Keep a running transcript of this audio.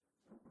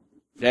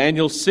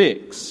Daniel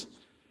 6,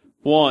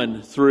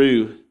 1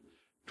 through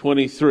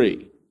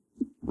 23.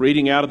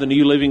 Reading out of the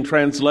New Living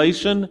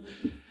Translation,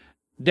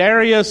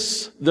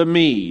 Darius the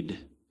Mede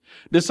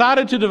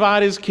decided to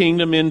divide his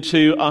kingdom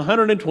into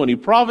 120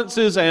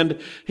 provinces, and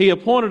he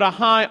appointed a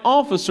high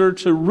officer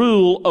to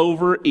rule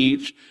over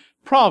each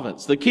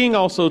province. The king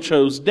also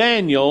chose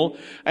Daniel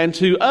and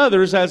 2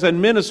 others as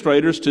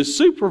administrators to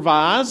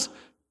supervise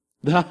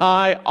the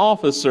high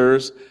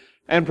officers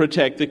and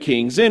protect the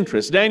king's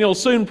interests. Daniel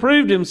soon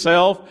proved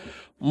himself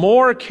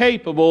more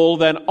capable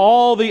than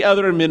all the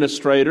other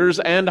administrators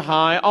and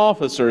high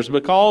officers.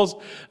 Because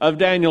of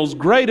Daniel's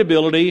great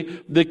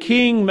ability, the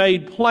king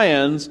made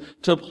plans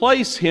to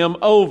place him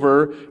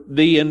over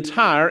the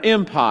entire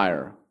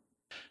empire.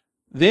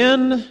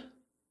 Then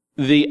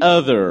the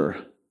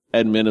other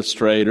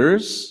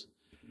administrators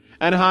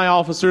and high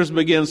officers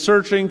began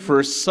searching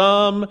for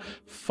some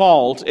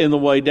fault in the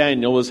way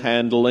Daniel was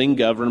handling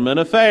government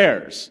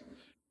affairs.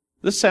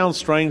 This sounds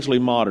strangely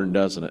modern,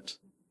 doesn't it?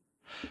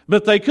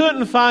 But they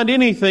couldn't find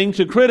anything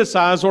to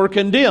criticize or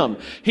condemn.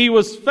 He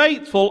was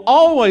faithful,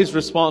 always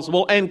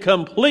responsible, and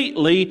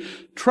completely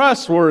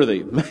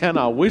trustworthy. Man,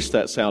 I wish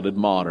that sounded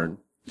modern.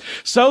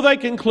 So they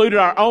concluded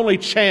our only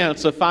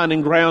chance of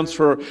finding grounds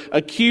for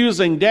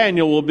accusing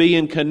Daniel will be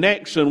in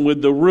connection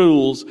with the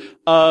rules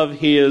of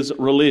his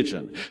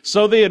religion.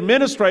 So the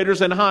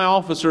administrators and high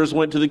officers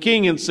went to the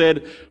king and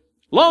said,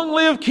 "Long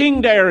live King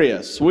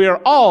Darius. We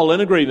are all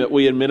in agreement,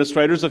 we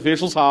administrators,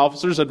 officials, high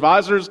officers,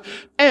 advisors,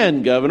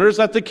 and governors,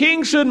 that the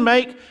king should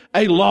make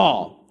a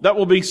law that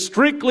will be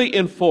strictly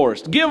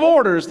enforced. Give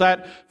orders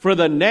that for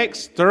the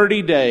next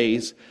 30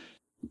 days,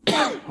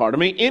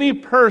 any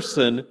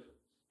person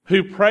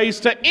who prays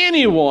to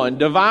anyone,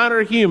 divine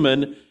or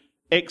human,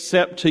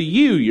 except to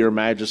you, your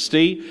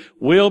majesty,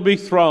 will be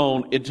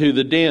thrown into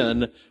the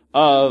den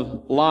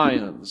of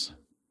lions.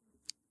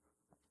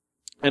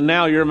 And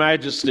now, your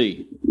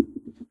majesty,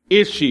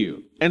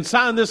 issue and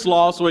sign this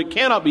law so it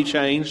cannot be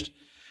changed,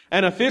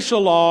 an official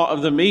law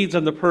of the Medes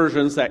and the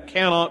Persians that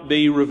cannot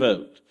be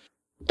revoked."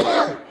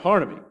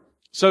 Pardon me.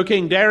 So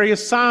King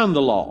Darius signed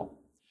the law.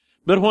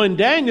 But when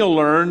Daniel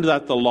learned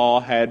that the law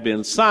had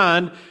been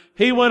signed,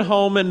 he went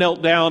home and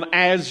knelt down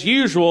as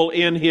usual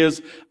in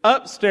his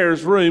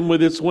upstairs room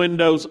with its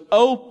windows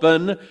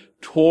open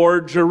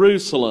toward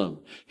Jerusalem.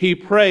 He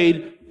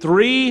prayed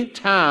 3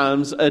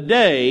 times a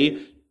day,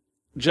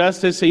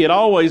 just as he had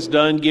always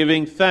done,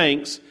 giving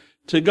thanks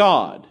to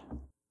God.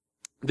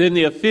 Then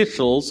the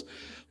officials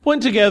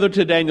went together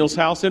to Daniel's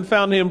house and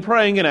found him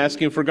praying and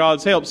asking for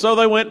God's help. So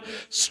they went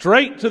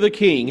straight to the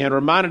king and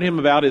reminded him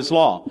about his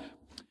law.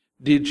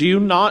 "Did you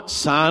not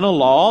sign a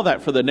law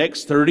that for the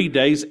next 30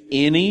 days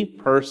any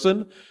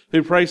person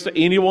who prays to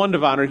anyone,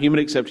 divine or human,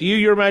 except you,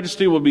 your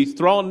majesty, will be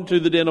thrown into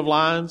the den of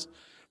lions?"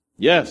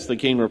 "Yes," the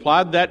king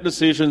replied, "that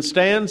decision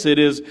stands. It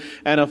is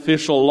an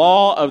official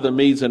law of the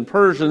Medes and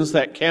Persians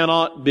that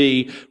cannot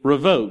be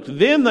revoked."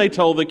 Then they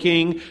told the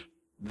king,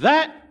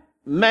 "That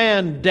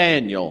man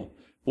Daniel,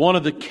 one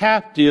of the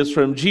captives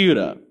from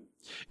Judah,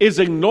 is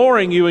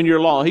ignoring you and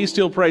your law. He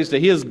still prays to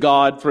his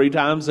God 3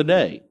 times a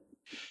day."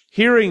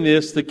 Hearing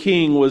this, the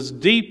king was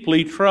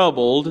deeply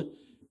troubled,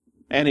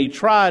 and he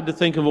tried to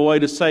think of a way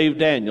to save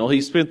Daniel.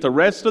 He spent the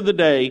rest of the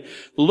day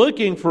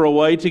looking for a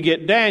way to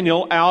get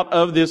Daniel out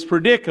of this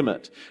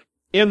predicament.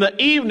 In the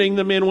evening,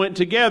 the men went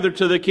together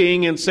to the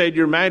king and said,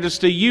 "Your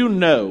majesty, you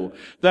know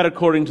that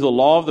according to the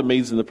law of the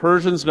Medes and the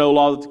Persians, no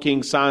law that the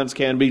king signs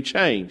can be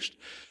changed."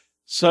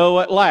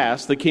 So at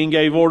last, the king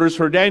gave orders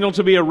for Daniel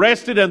to be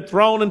arrested and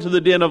thrown into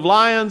the den of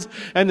lions.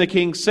 And the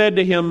king said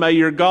to him, "May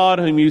your God,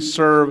 whom you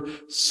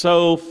serve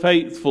so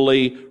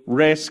faithfully,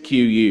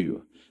 rescue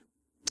you."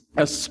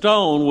 A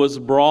stone was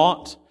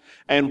brought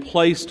and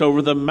placed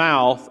over the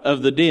mouth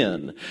of the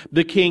den.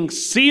 The king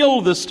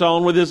sealed the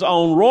stone with his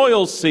own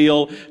royal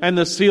seal and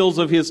the seals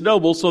of his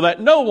nobles, so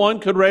that no one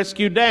could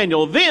rescue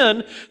Daniel.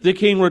 Then the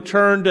king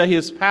returned to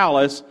his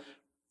palace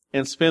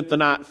and spent the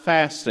night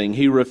fasting.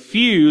 He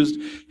refused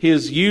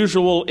his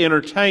usual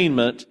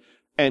entertainment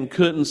and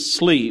couldn't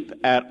sleep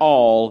at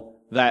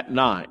all that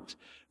night.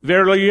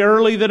 Very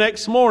early the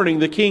next morning,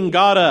 the king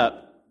got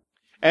up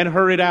and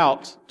hurried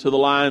out to the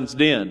lion's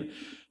den.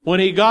 When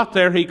he got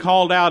there, he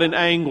called out in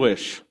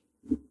anguish,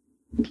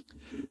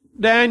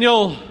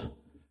 "Daniel,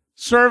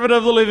 servant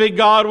of the living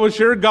God, was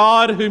your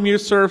God, whom you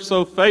serve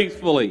so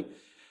faithfully,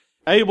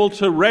 able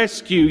to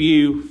rescue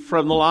you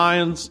from the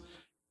lions?"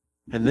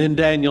 And then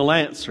Daniel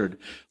answered,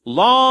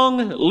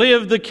 "Long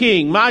live the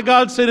king. My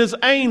God sent his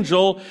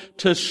angel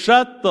to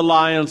shut the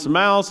lions'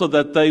 mouths so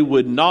that they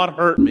would not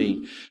hurt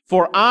me.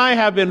 For I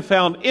have been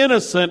found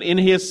innocent in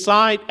his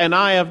sight, and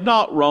I have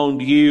not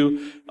wronged you,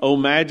 O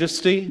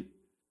majesty."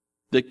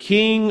 The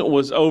king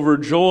was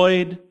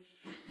overjoyed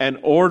and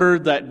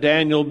ordered that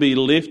Daniel be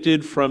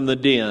lifted from the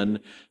den.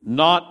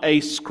 Not a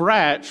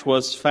scratch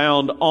was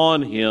found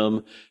on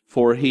him,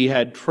 for he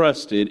had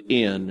trusted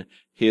in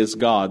his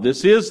God.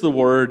 This is the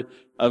word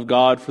of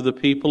God for the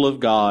people of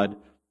God.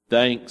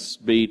 Thanks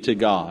be to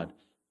God.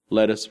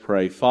 Let us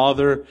pray.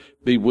 Father,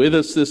 be with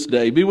us this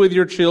day. Be with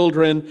your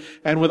children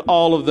and with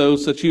all of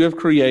those that you have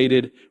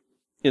created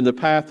in the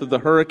path of the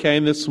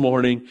hurricane this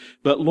morning.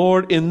 But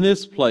Lord, in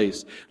this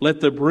place,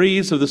 let the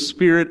breeze of the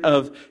Spirit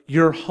of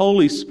your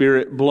Holy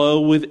Spirit blow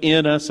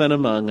within us and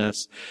among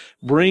us.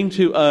 Bring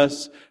to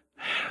us,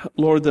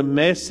 Lord, the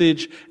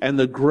message and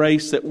the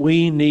grace that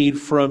we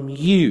need from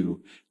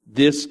you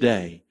this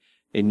day.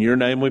 In your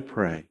name we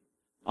pray.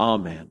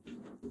 Amen.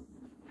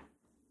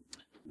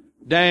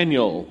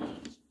 Daniel,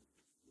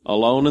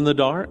 alone in the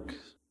dark.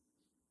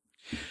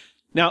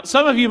 Now,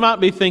 some of you might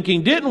be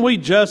thinking, didn't we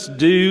just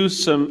do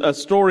a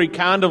story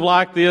kind of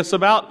like this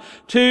about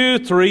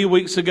 2-3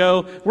 weeks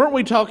ago? Weren't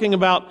we talking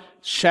about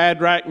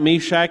Shadrach,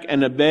 Meshach,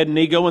 and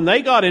Abednego? When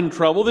they got in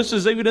trouble, this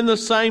is even in the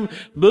same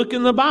book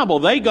in the Bible,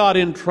 they got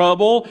in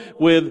trouble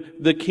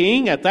with the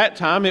king. At that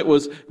time, it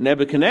was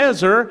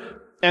Nebuchadnezzar,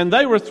 and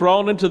they were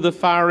thrown into the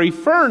fiery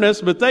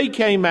furnace, but they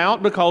came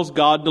out because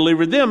God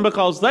delivered them,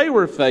 because they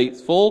were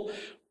faithful.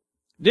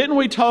 Didn't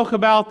we talk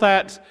about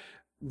that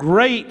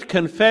great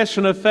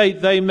confession of faith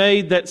they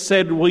made that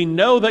said, we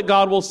know that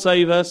God will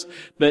save us,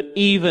 but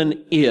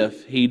even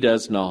if He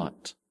does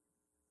not,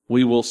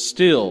 we will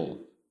still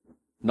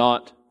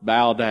not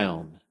bow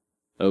down,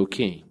 O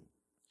King.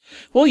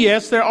 Well,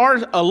 yes, there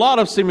are a lot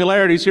of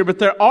similarities here, but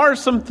there are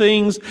some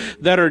things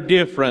that are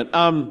different.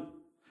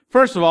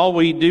 First of all,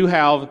 we do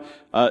have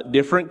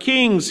different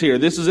kings here.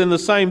 This is in the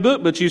same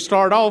book, but you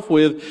start off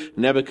with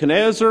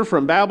Nebuchadnezzar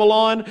from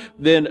Babylon,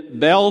 then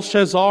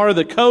Belshazzar,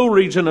 the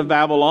co-regent of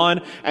Babylon,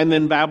 and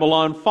then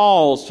Babylon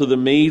falls to the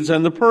Medes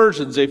and the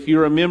Persians. If you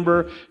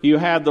remember, you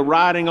had the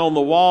writing on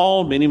the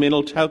wall, Mene,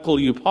 Mene, Tekel,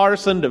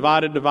 Upharsin,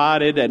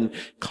 divided, and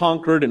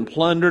conquered and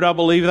plundered, I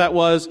believe that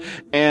was,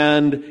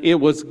 and it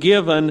was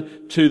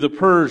given to the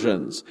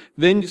Persians.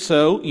 Then,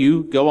 so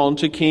you go on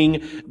to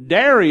King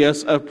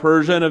Darius of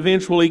Persia, and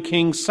eventually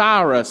King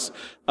Cyrus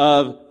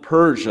of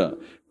Persia.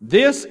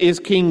 This is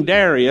King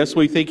Darius.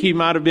 We think he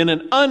might have been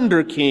an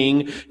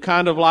under-king,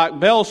 kind of like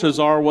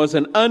Belshazzar was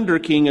an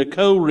under-king, a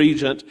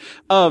co-regent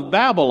of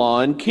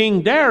Babylon.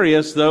 King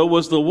Darius, though,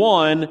 was the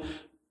one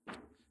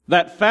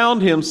that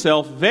found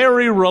himself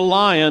very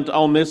reliant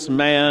on this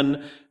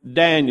man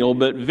Daniel,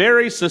 but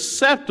very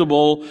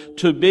susceptible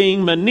to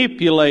being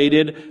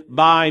manipulated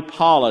by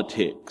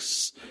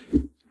politics.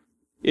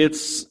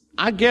 It's,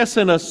 I guess,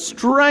 in a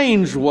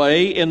strange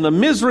way, in the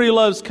misery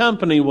loves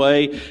company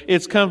way,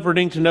 it's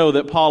comforting to know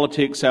that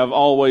politics have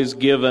always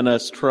given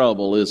us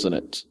trouble, isn't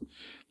it?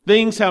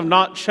 Things have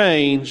not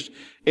changed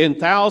in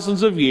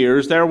thousands of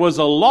years. There was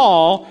a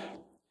law.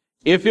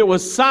 If it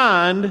was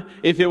signed,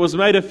 if it was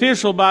made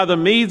official by the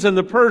Medes and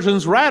the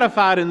Persians,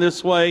 ratified in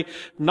this way,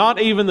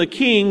 not even the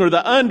king or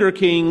the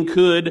under-king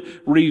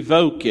could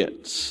revoke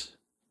it.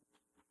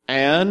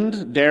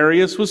 And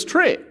Darius was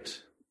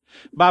tricked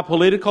by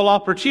political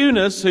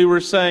opportunists who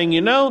were saying,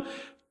 you know,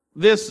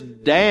 this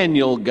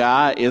Daniel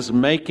guy is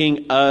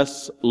making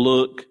us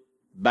look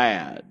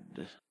bad.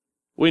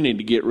 We need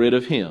to get rid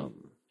of him.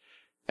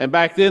 And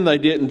back then they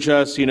didn't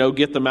just,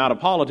 get them out of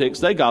politics.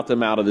 They got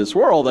them out of this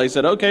world. They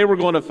said, okay, we're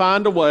going to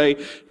find a way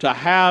to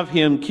have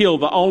him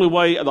killed. The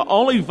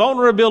only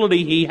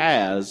vulnerability he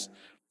has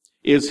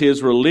is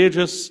his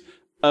religious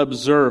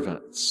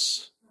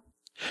observance.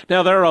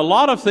 Now, there are a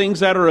lot of things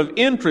that are of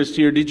interest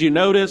here. Did you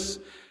notice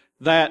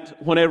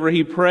that whenever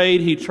he prayed,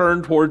 he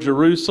turned toward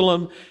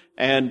Jerusalem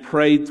and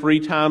prayed 3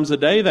 times a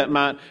day? That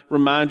might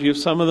remind you of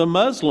some of the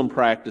Muslim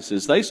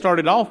practices. They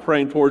started off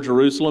praying toward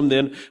Jerusalem,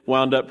 then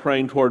wound up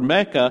praying toward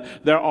Mecca.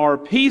 There are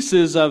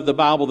pieces of the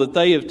Bible that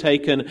they have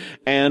taken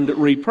and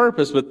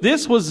repurposed, but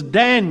this was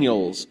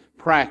Daniel's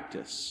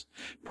practice.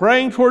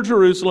 Praying toward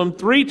Jerusalem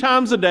 3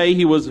 times a day.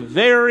 He was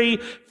very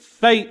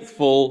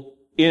faithful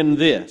in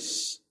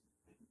this.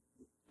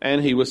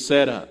 And he was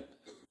set up.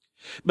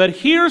 But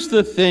here's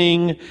the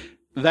thing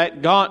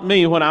that got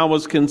me when I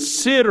was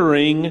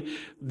considering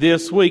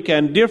this week,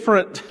 and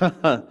different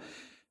God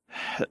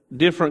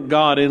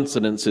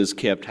incidences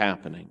kept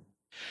happening.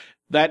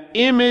 That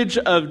image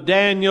of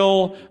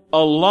Daniel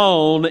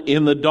alone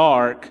in the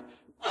dark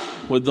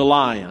with the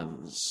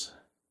lions,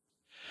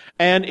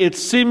 and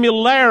its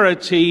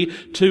similarity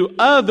to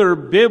other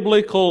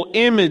biblical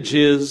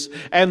images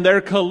and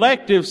their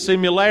collective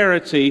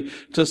similarity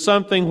to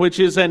something which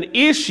is an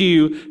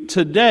issue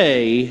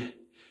today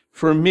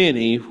for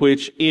many,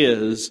 which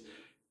is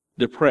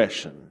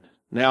depression.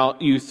 Now,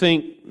 you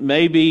think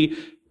maybe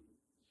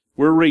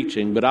we're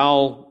reaching, but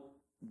I'll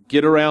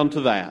get around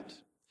to that.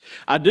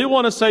 I do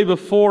want to say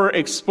before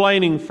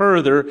explaining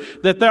further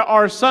that there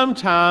are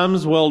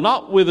sometimes, well,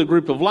 not with a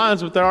group of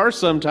lions, but there are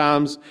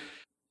sometimes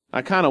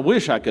I kind of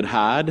wish I could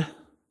hide.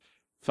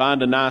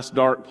 Find a nice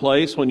dark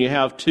place when you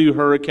have 2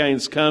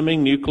 hurricanes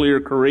coming, nuclear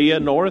Korea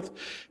north,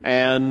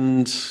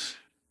 and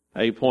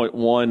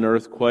 8.1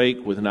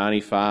 earthquake with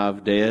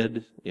 95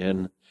 dead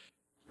in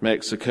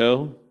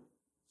Mexico.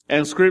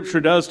 And Scripture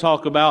does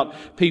talk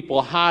about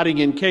people hiding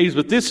in caves,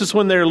 but this is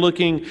when they're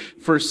looking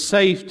for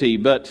safety.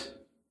 But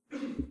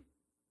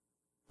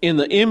in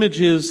the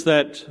images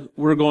that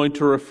we're going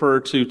to refer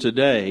to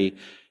today,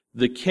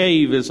 the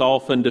cave is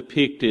often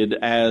depicted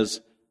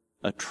as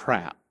a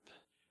trap.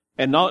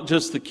 And not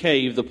just the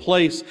cave, the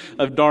place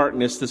of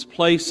darkness, this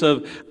place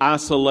of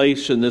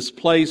isolation, this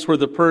place where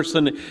the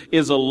person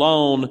is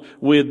alone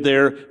with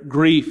their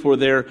grief or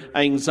their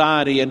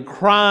anxiety and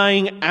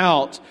crying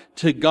out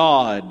to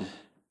God.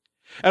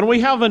 And we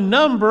have a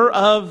number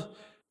of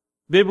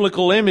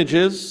biblical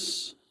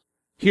images.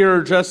 Here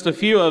are just a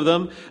few of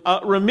them.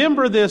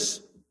 Remember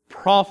this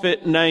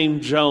prophet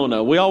named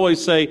Jonah. We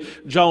always say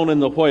Jonah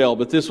and the whale,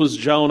 but this was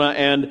Jonah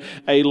and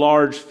a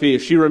large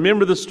fish. You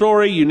remember the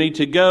story? You need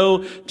to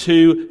go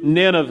to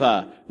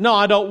Nineveh. No,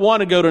 I don't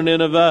want to go to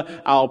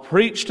Nineveh. I'll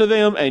preach to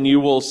them and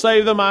you will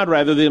save them. I'd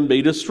rather them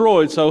be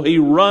destroyed. So he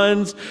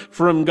runs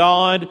from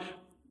God.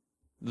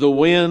 The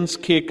winds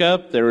kick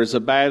up. There is a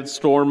bad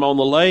storm on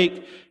the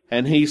lake.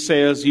 And he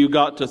says, you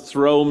got to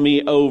throw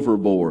me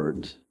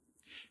overboard.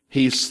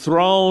 He's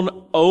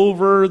thrown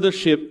over the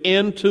ship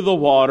into the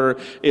water,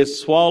 is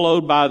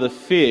swallowed by the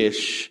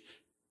fish,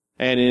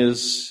 and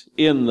is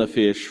in the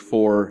fish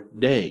for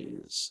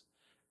days.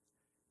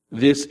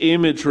 This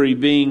imagery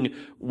being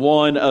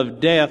one of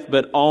death,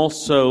 but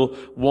also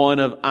one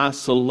of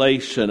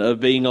isolation,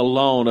 of being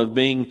alone, of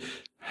being...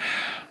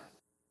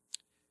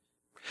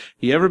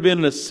 You ever been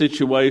in a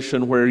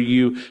situation where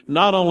you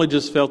not only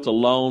just felt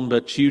alone,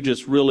 but you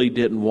just really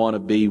didn't want to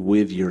be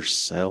with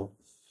yourself?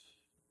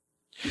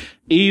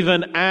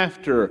 Even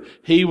after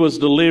he was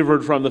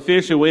delivered from the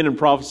fish who went and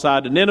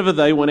prophesied to Nineveh,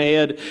 they went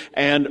ahead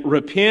and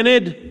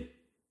repented.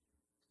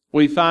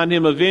 We find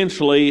him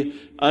eventually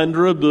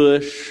under a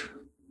bush,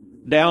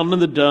 down in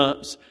the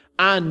dumps.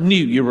 I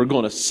knew you were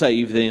going to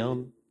save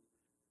them.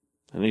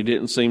 And he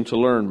didn't seem to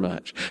learn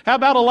much. How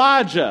about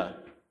Elijah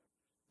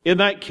in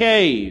that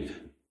cave?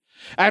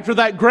 After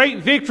that great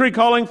victory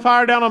calling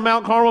fire down on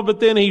Mount Carmel, but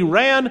then he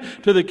ran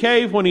to the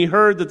cave when he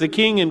heard that the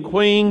king and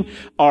queen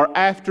are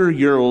after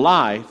your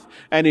life.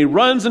 And he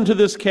runs into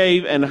this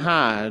cave and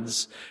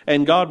hides.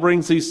 And God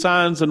brings these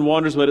signs and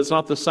wonders, but it's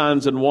not the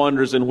signs and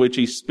wonders in which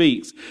he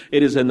speaks.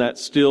 It is in that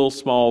still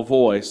small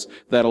voice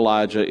that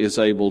Elijah is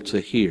able to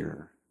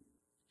hear.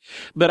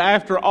 But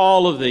after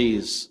all of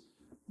these,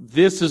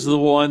 this is the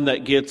one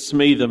that gets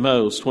me the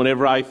most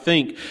whenever I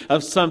think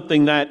of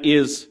something that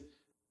is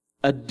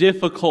a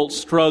difficult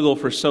struggle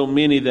for so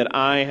many that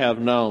I have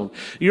known.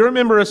 You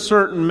remember a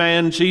certain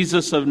man,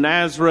 Jesus of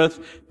Nazareth,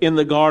 in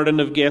the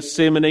Garden of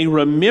Gethsemane?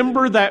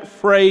 Remember that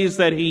phrase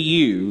that he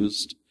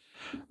used,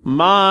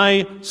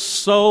 my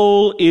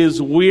soul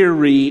is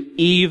weary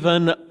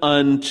even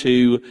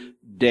unto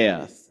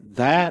death.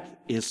 That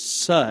is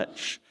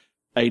such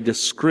a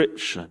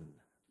description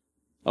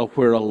of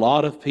where a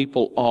lot of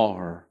people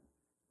are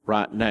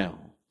right now.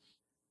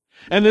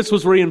 And this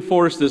was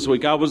reinforced this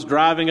week. I was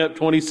driving up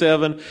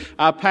 27.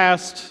 I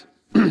passed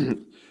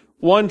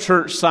one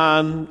church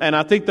sign, and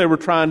I think they were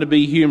trying to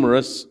be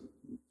humorous.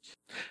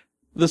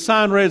 The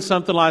sign read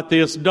something like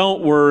this,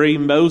 don't worry,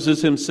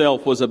 Moses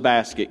himself was a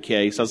basket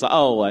case. I was like,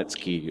 oh, that's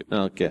cute.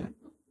 Okay.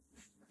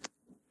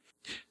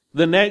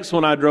 The next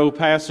one I drove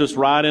past, just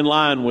right in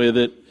line with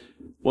it,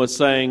 was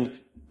saying,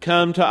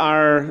 come to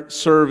our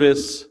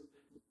service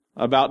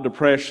about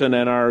depression,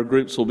 and our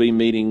groups will be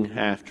meeting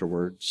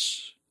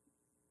afterwards.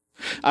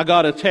 I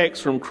got a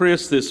text from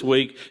Chris this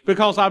week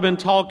because I've been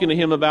talking to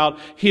him about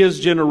his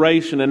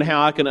generation and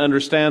how I can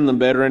understand them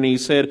better. And he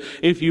said,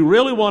 if you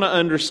really want to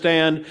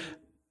understand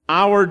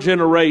our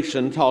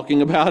generation,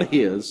 talking about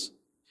his,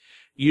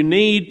 you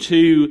need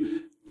to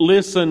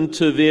listen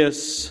to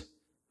this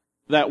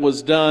that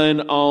was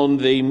done on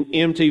the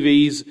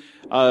MTV's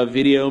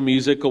Video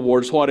Music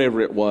Awards,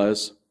 whatever it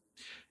was.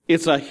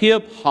 It's a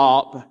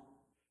hip-hop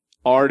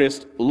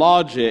artist,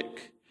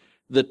 Logic.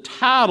 The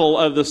title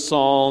of the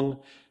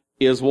song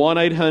is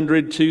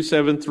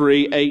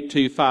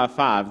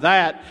 1-800-273-8255.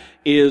 That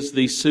is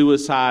the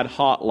suicide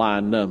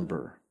hotline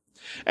number.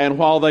 And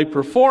while they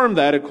performed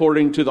that,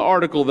 according to the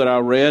article that I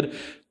read,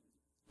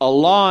 a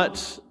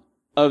lot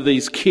of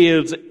these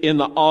kids in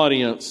the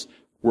audience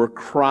were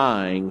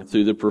crying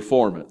through the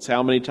performance.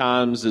 How many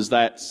times is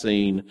that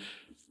seen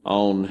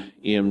on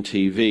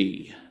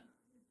MTV?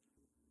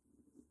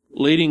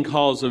 Leading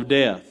cause of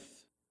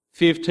death,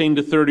 15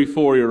 to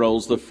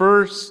 34-year-olds. The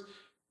first,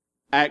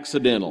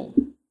 accidental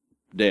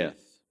death.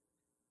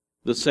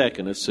 The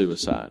second is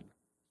suicide.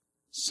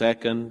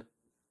 Second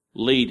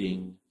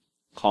leading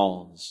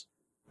cause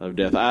of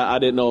death. I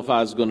didn't know if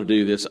I was going to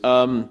do this.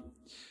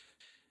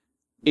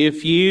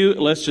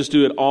 Let's just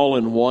do it all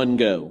in one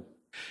go.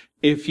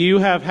 If you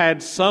have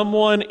had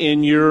someone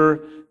in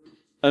your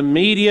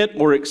immediate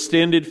or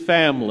extended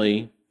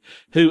family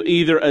who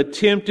either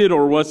attempted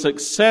or was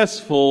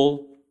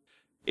successful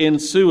in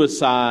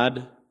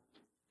suicide,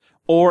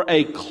 or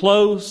a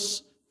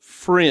close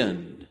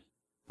friend,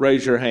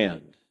 raise your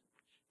hand.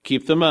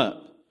 Keep them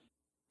up.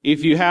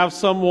 If you have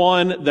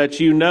someone that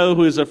you know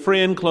who is a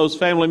friend, close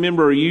family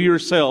member, or you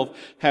yourself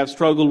have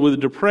struggled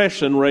with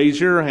depression, raise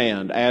your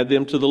hand. Add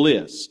them to the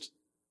list.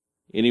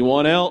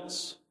 Anyone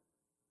else?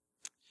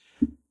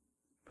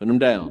 Put them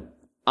down.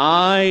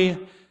 I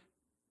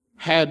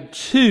had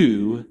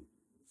 2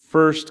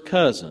 first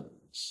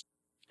cousins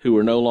who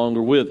are no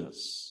longer with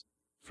us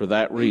for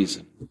that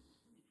reason.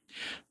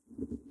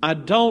 I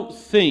don't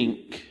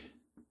think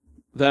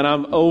that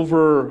I'm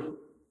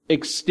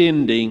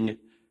overextending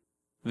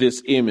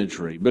this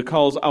imagery,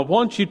 because I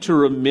want you to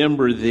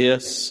remember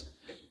this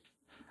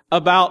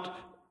about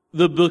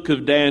the book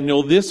of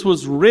Daniel. This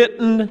was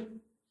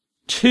written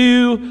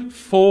to,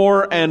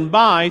 for, and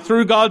by,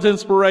 through God's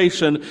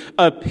inspiration,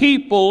 a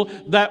people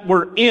that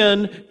were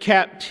in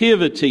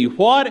captivity.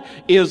 What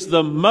is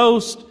the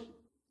most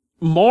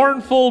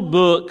mournful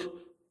book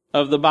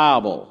of the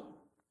Bible?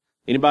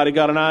 Anybody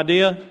got an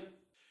idea?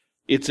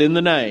 It's in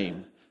the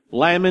name.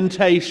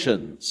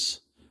 Lamentations,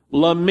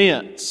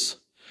 laments,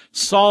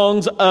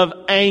 songs of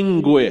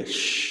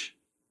anguish.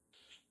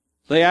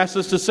 They asked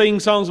us to sing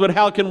songs, but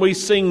how can we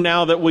sing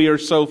now that we are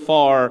so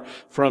far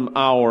from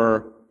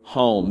our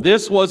home?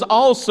 This was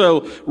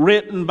also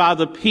written by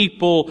the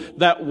people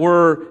that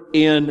were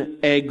in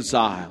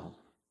exile.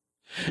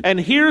 And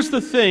here's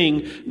the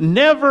thing,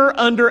 never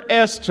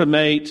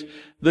underestimate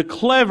the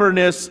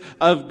cleverness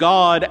of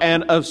God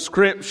and of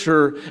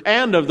Scripture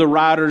and of the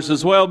writers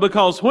as well,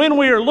 because when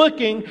we are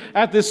looking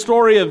at this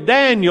story of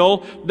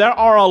Daniel, there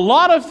are a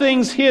lot of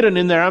things hidden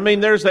in there. I mean,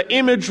 there's the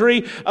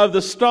imagery of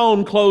the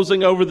stone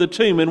closing over the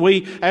tomb, and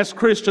we as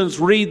Christians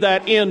read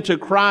that into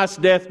Christ's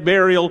death,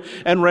 burial,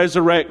 and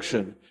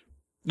resurrection.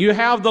 You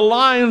have the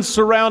lions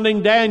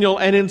surrounding Daniel,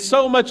 and in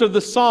so much of the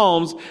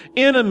Psalms,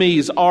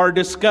 enemies are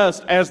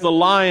discussed as the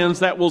lions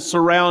that will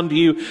surround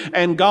you,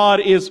 and God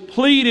is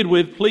pleaded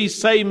with, please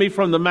save me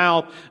from the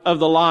mouth of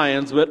the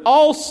lions. But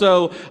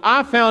also,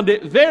 I found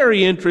it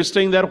very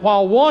interesting that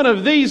while one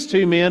of these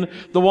two men,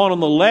 the one on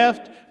the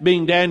left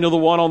being Daniel, the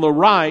one on the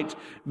right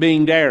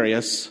being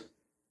Darius,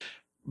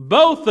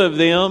 both of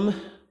them,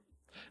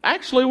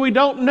 actually, we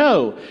don't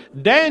know.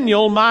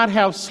 Daniel might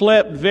have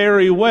slept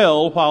very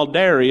well while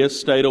Darius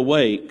stayed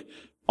awake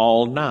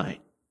all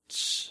night.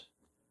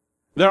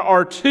 There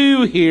are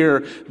two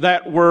here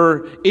that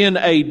were in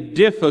a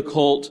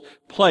difficult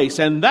place,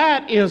 and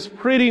that is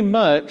pretty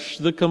much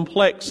the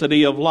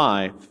complexity of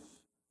life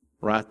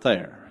right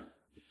there.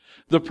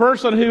 The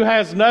person who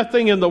has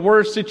nothing in the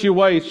worst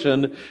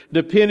situation,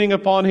 depending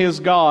upon his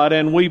God,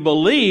 and we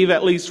believe,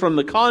 at least from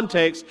the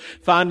context,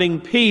 finding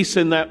peace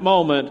in that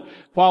moment,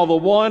 while the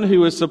one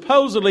who is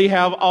supposedly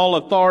have all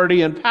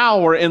authority and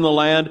power in the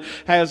land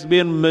has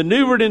been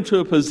maneuvered into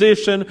a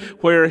position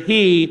where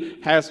he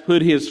has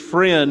put his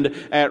friend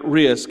at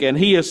risk, and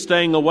he is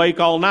staying awake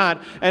all night.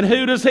 And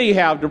who does he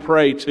have to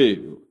pray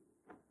to?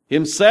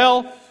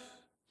 Himself?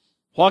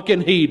 What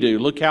can he do?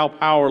 Look how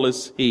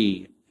powerless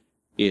he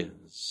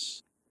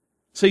is.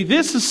 See,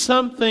 this is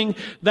something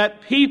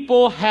that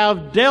people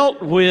have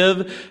dealt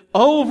with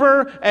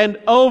over and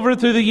over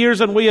through the years,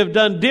 and we have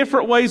done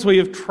different ways. We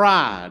have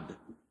tried.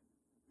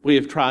 We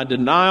have tried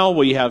denial.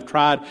 We have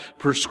tried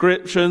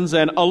prescriptions,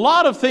 and a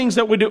lot of things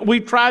that we do.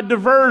 We've tried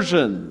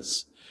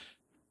diversions.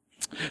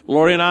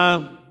 Lori and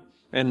I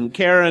and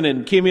Karen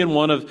and Kimmy and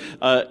one of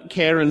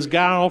Karen's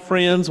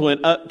girlfriends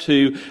went up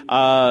to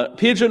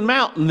Pigeon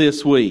Mountain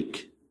this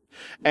week.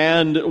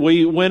 And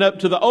we went up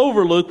to the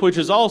Overlook, which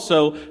is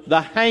also the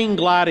hang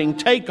gliding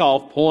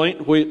takeoff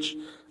point, which,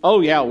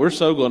 oh yeah, we're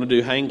so going to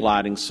do hang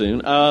gliding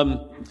soon.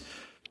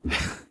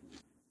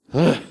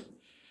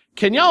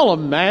 Can y'all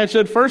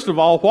imagine, first of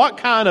all, what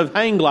kind of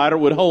hang glider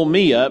would hold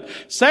me up?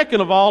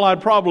 Second of all,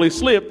 I'd probably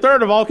slip.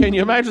 Third of all, can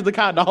you imagine the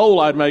kind of hole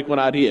I'd make when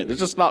I'd hit?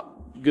 It's just not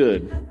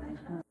good.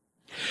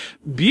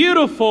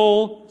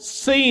 Beautiful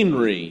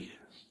scenery.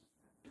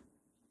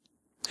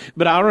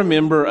 But I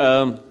remember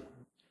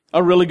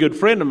a really good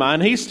friend of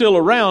mine. He's still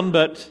around,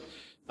 but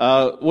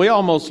we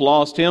almost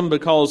lost him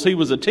because he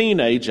was a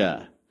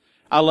teenager.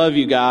 I love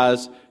you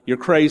guys. You're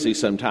crazy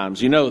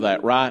sometimes. You know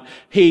that, right?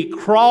 He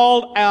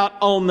crawled out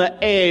on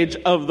the edge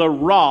of the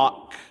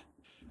rock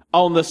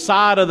on the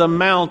side of the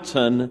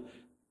mountain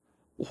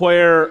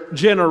where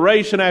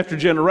generation after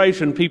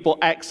generation people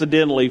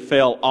accidentally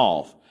fell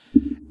off.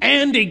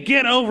 Andy,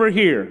 get over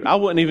here. I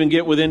wouldn't even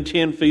get within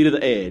 10 feet of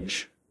the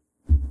edge.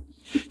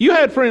 You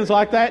had friends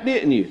like that,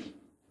 didn't you?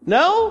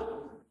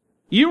 No?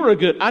 You were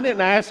I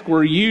didn't ask,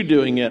 were you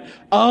doing it?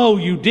 Oh,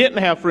 you didn't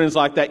have friends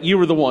like that. You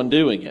were the one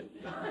doing it.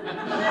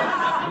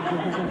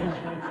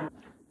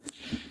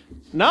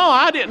 No,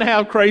 I didn't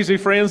have crazy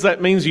friends.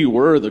 That means you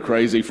were the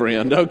crazy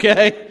friend,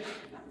 okay?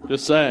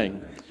 Just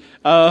saying.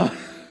 Why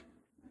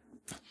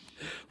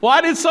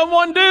did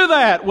someone do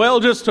that?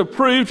 Well, just to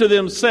prove to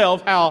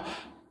themselves how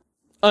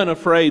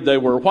unafraid they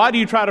were. Why do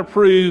you try to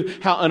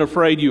prove how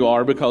unafraid you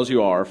are? Because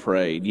you are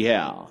afraid.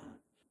 Yeah.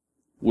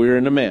 We're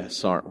in a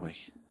mess, aren't we?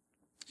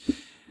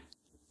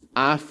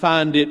 I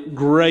find it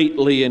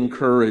greatly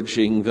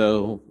encouraging,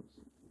 though,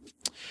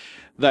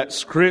 that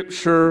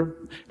Scripture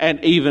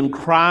and even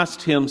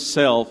Christ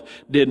Himself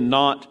did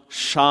not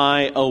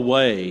shy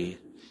away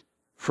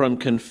from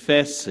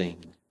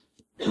confessing,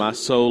 my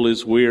soul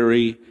is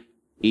weary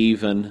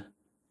even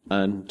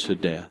unto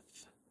death.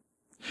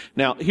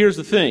 Now, here's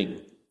the thing.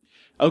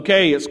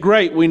 Okay, it's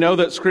great. We know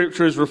that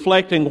Scripture is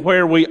reflecting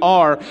where we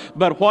are,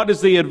 but what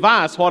is the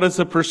advice? What is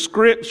the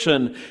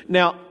prescription?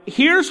 Now,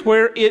 here's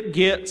where it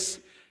gets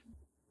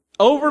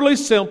overly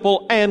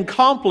simple and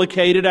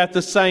complicated at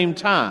the same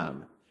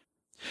time.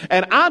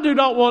 And I do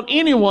not want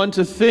anyone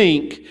to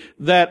think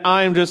that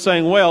I am just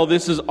saying, well,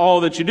 this is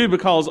all that you do,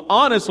 because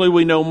honestly,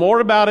 we know more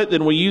about it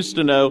than we used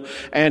to know.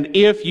 And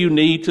if you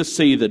need to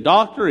see the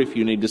doctor, if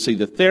you need to see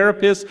the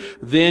therapist,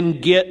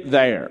 then get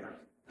there.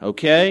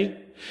 Okay?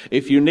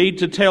 If you need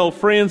to tell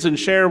friends and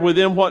share with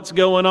them what's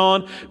going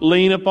on,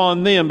 lean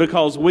upon them,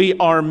 because we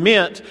are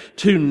meant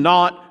to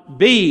not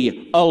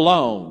be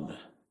alone.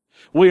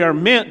 We are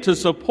meant to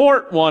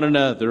support one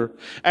another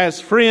as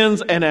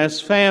friends and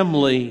as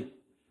family.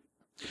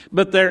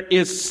 But there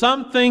is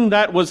something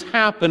that was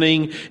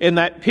happening in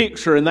that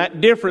picture, and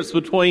that difference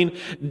between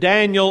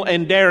Daniel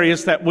and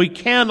Darius that we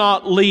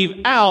cannot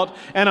leave out,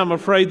 and I'm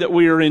afraid that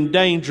we are in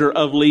danger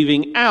of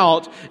leaving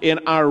out in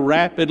our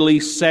rapidly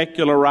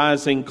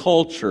secularizing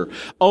culture.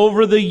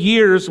 Over the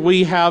years,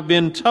 we have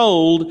been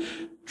told,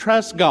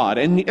 trust God.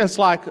 And it's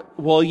like,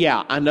 well,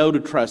 yeah, I know to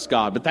trust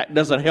God, but that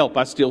doesn't help.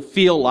 I still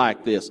feel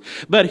like this.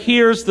 But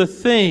here's the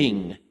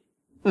thing.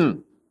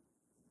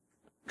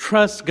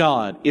 Trust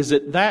God. Is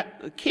it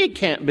that? It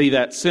can't be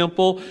that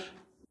simple.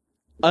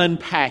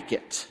 Unpack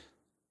it.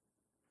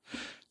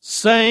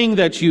 Saying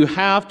that you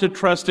have to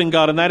trust in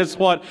God, and that is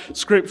what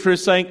Scripture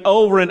is saying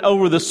over and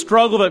over, the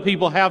struggle that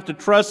people have to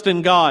trust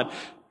in God.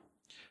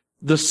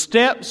 The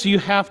steps you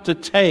have to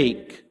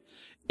take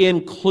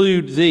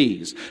include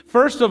these.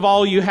 First of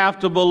all, you have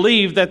to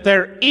believe that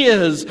there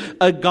is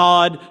a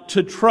God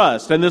to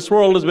trust. And this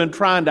world has been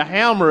trying to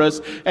hammer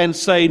us and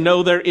say,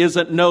 no, there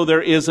isn't, no,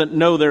 there isn't,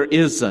 no, there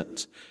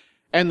isn't.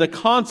 And the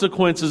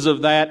consequences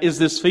of that is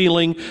this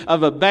feeling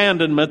of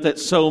abandonment that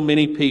so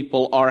many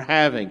people are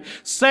having.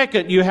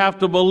 Second, you have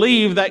to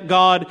believe that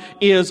God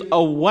is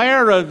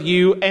aware of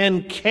you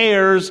and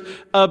cares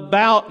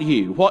about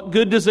you. What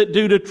good does it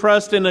do to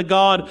trust in a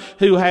God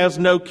who has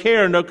no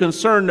care, no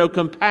concern, no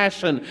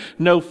compassion,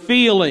 no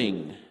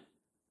feeling?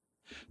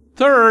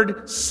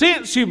 Third,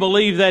 since you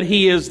believe that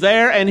He is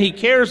there and He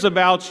cares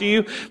about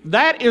you,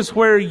 that is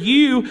where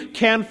you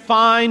can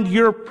find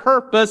your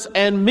purpose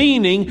and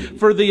meaning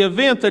for the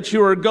event that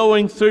you are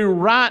going through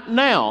right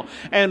now.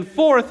 And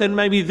fourth, and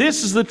maybe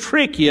this is the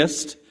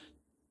trickiest,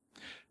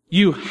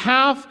 you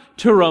have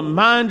to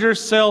remind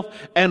yourself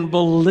and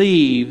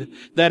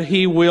believe that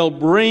He will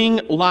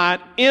bring light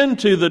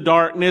into the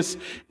darkness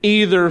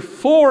either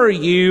for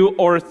you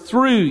or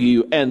through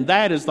you. And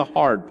that is the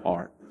hard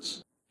part.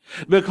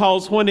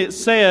 Because when it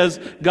says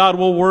God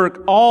will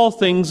work all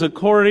things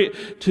according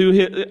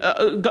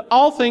to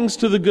all things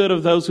to the good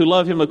of those who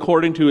love Him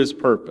according to His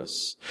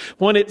purpose.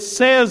 When it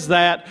says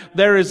that,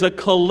 there is a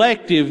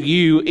collective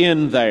you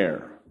in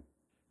there.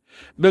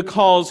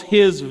 Because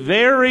His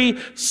very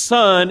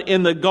Son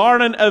in the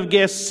Garden of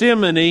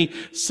Gethsemane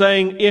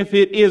saying, if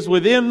it is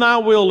within Thy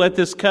will, let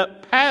this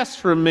cup pass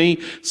from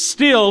me,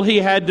 still He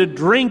had to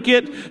drink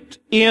it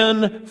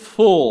in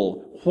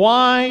full.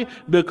 Why?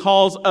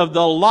 Because of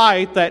the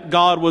light that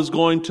God was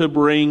going to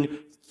bring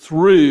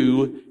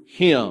through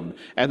Him.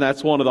 And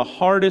that's one of the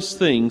hardest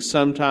things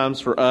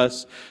sometimes for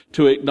us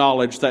to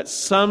acknowledge, that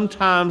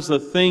sometimes the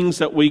things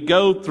that we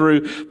go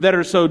through that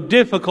are so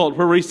difficult,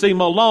 where we seem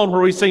alone,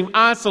 where we seem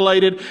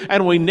isolated,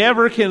 and we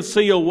never can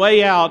see a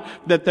way out,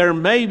 that there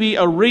may be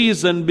a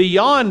reason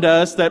beyond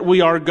us that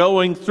we are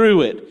going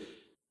through it.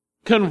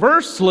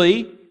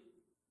 Conversely,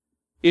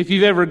 if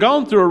you've ever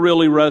gone through a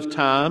really rough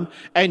time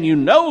and you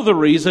know the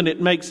reason, it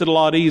makes it a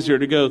lot easier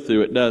to go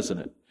through it, doesn't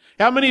it?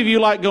 How many of you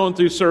like going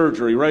through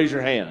surgery? Raise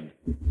your hand.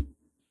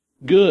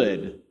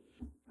 Good.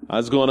 I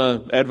was going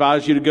to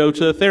advise you to go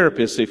to a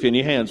therapist if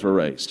any hands were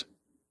raised.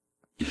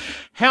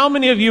 How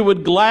many of you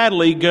would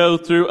gladly go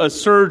through a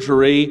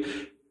surgery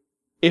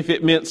if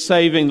it meant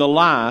saving the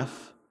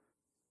life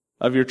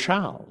of your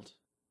child?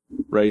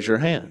 Raise your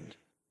hand.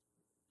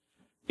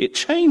 It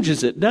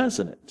changes it,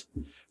 doesn't it?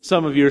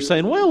 Some of you are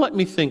saying, well, let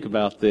me think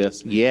about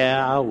this.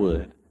 Yeah, I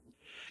would.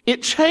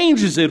 It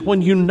changes it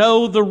when you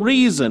know the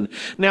reason.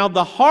 Now,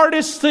 the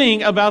hardest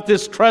thing about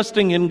this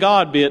trusting in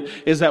God bit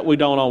is that we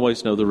don't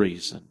always know the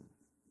reason.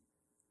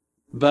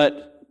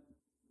 But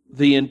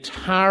the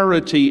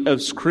entirety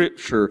of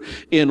Scripture,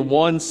 in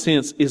one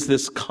sense, is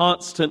this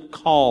constant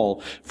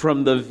call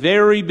from the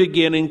very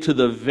beginning to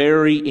the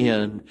very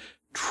end.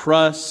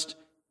 Trust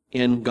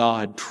in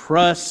God.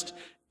 Trust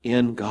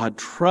in God.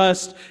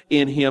 Trust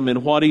in Him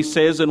and what He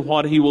says and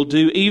what He will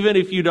do, even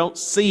if you don't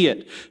see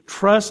it.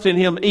 Trust in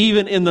Him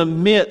even in the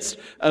midst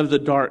of the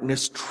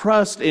darkness.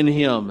 Trust in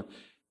Him.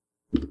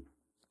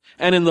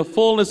 And in the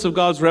fullness of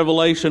God's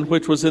revelation,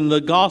 which was in the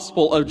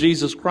gospel of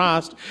Jesus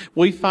Christ,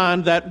 we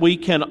find that we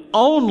can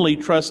only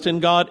trust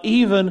in God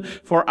even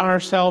for our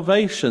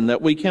salvation,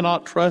 that we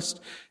cannot trust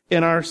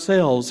in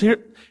ourselves.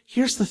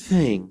 Here's the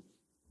thing.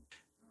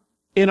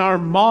 In our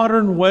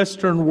modern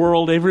Western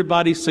world,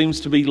 everybody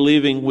seems to be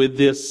living with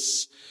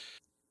this,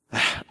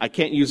 I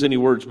can't use any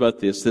words but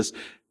this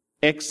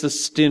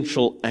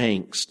existential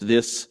angst,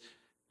 this,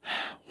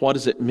 what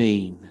does it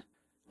mean?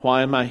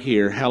 Why am I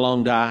here? How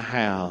long do I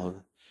have?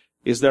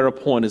 Is there a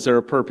point? Is there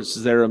a purpose?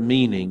 Is there a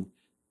meaning?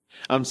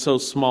 I'm so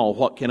small.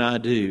 What can I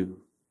do?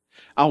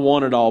 I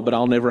want it all, but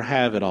I'll never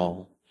have it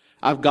all.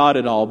 I've got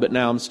it all, but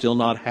now I'm still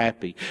not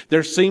happy.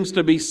 There seems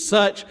to be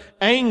such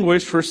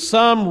anguish for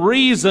some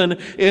reason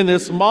in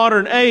this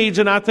modern age,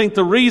 and I think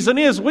the reason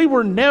is we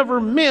were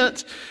never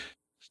meant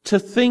to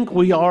think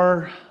we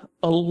are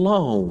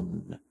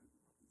alone.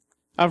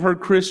 I've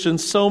heard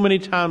Christians so many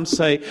times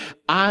say,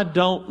 I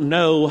don't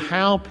know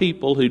how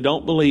people who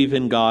don't believe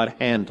in God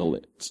handle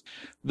it.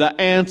 The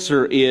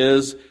answer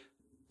is,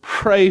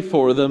 pray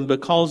for them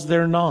because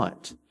they're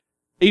not.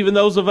 Even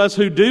those of us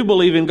who do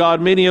believe in God,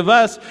 many of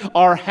us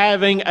are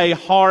having a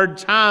hard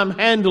time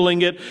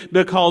handling it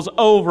because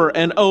over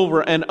and over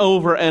and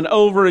over and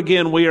over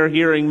again we are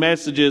hearing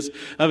messages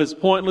of it's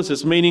pointless,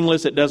 it's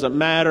meaningless, it doesn't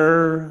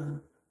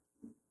matter.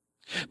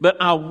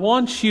 But I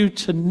want you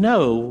to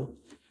know,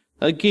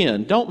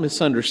 again, don't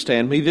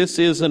misunderstand me. This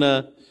isn't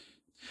a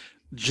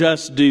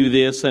just do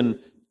this and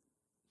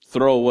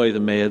throw away the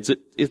meds.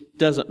 It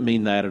doesn't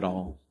mean that at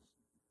all.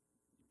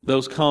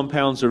 Those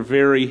compounds are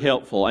very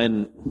helpful,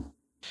 and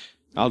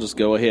I'll just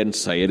go ahead and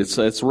say it.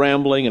 It's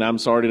rambling, and I'm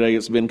sorry today.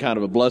 It's been kind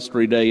of a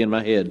blustery day in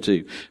my head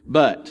too.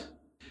 But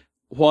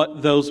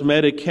what those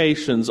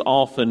medications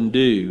often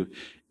do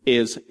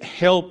is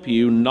help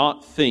you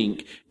not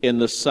think in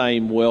the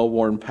same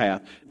well-worn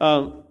path.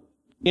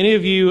 Any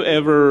of you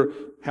ever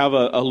have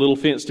a little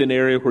fenced-in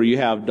area where you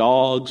have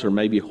dogs or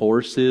maybe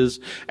horses,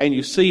 and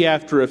you see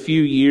after a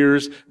few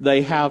years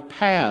they have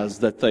paths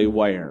that they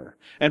wear,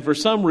 and for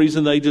some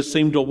reason they just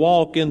seem to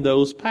walk in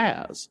those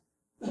paths?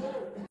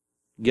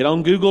 Get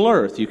on Google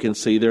Earth. You can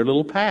see their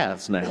little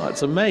paths now.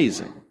 It's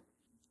amazing.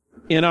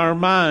 In our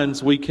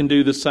minds, we can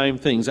do the same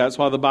things. That's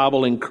why the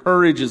Bible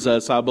encourages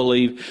us, I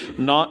believe,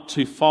 not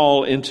to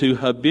fall into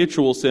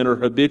habitual sin or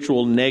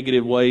habitual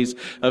negative ways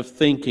of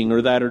thinking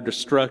or that are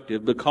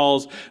destructive,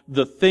 because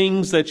the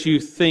things that you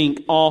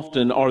think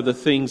often are the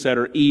things that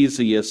are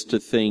easiest to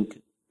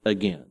think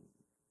again.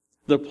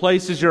 The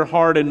places your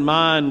heart and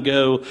mind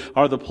go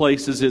are the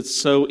places it's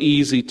so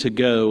easy to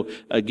go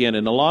again.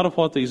 And a lot of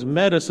what these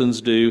medicines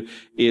do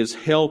is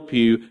help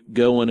you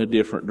go in a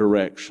different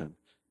direction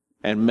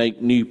and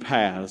make new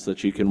paths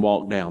that you can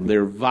walk down.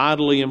 They're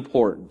vitally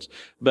important.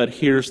 But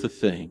here's the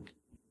thing.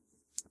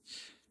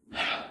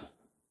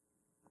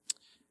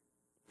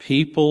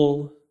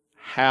 People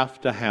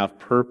have to have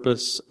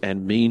purpose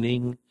and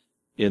meaning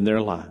in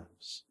their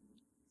lives.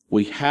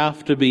 We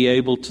have to be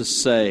able to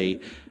say,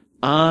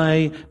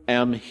 I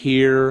am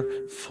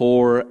here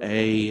for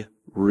a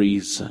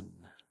reason.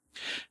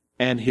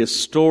 And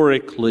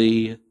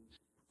historically,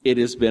 it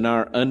has been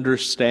our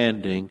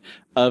understanding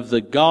of the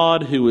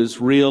God who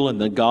is real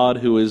and the God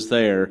who is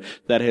there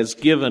that has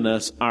given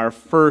us our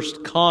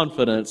first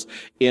confidence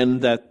in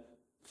that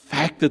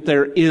fact that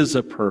there is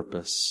a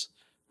purpose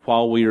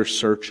while we are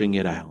searching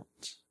it out.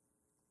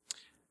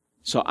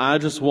 So I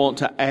just want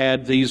to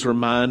add these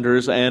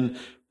reminders, and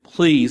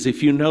please,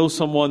 if you know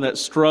someone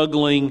that's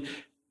struggling,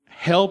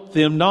 help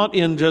them, not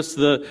in just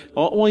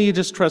you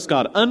just trust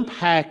God.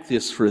 Unpack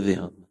this for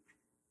them.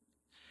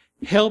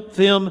 Help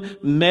them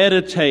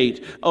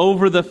meditate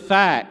over the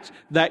fact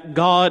that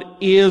God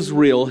is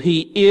real.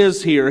 He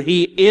is here.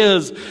 He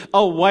is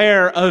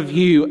aware of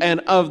you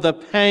and of the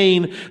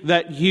pain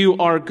that you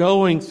are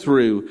going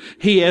through.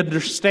 He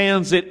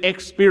understands it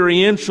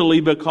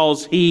experientially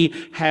because He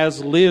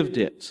has lived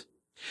it.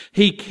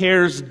 He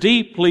cares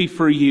deeply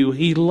for you.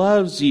 He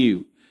loves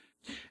you.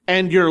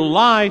 And your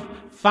life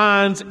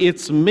finds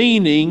its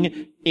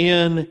meaning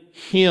in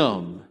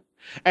Him.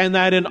 And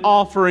that in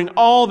offering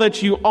all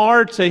that you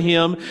are to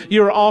Him,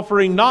 you're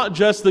offering not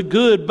just the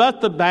good,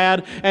 but the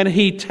bad. And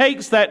He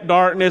takes that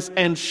darkness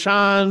and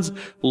shines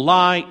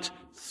light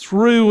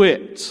through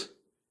it.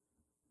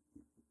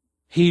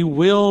 He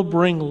will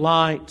bring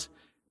light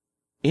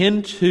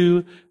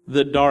into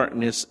the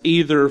darkness,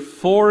 either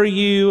for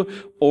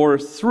you or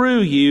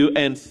through you,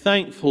 and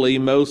thankfully,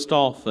 most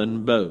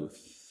often,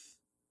 both.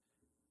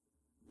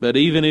 But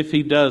even if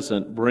He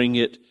doesn't bring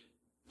it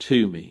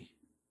to me,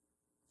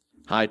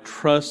 I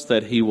trust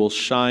that He will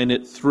shine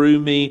it through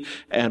me,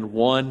 and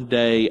one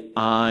day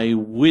I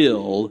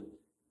will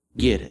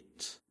get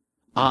it.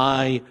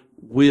 I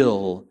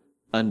will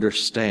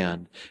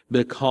understand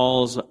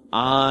because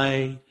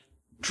I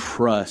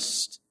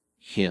trust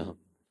Him.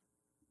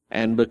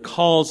 And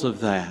because of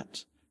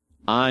that,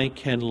 I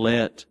can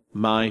let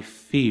my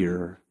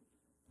fear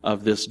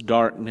of this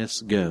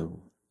darkness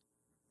go,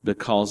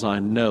 because I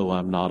know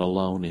I'm not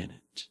alone in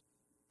it.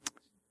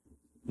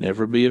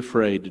 Never be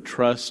afraid to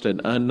trust an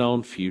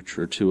unknown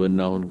future to a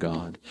known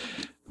God.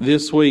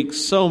 This week,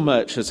 so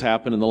much has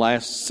happened in the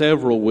last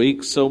several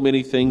weeks, so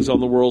many things on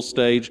the world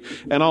stage,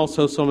 and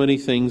also so many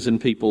things in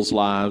people's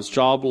lives.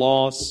 Job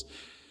loss,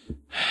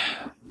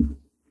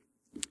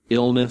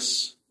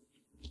 illness,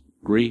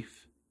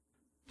 grief.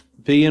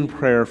 Be in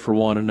prayer for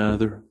one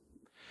another.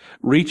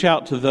 Reach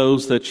out to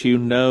those that you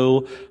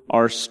know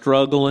are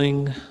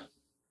struggling,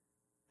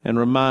 and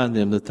remind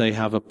them that they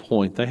have a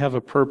point, they have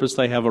a purpose,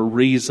 they have a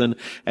reason,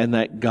 and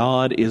that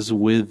God is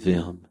with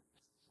them.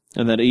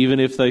 And that even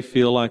if they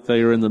feel like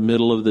they are in the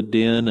middle of the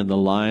den and the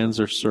lions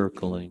are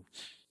circling,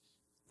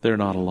 they're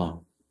not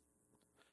alone.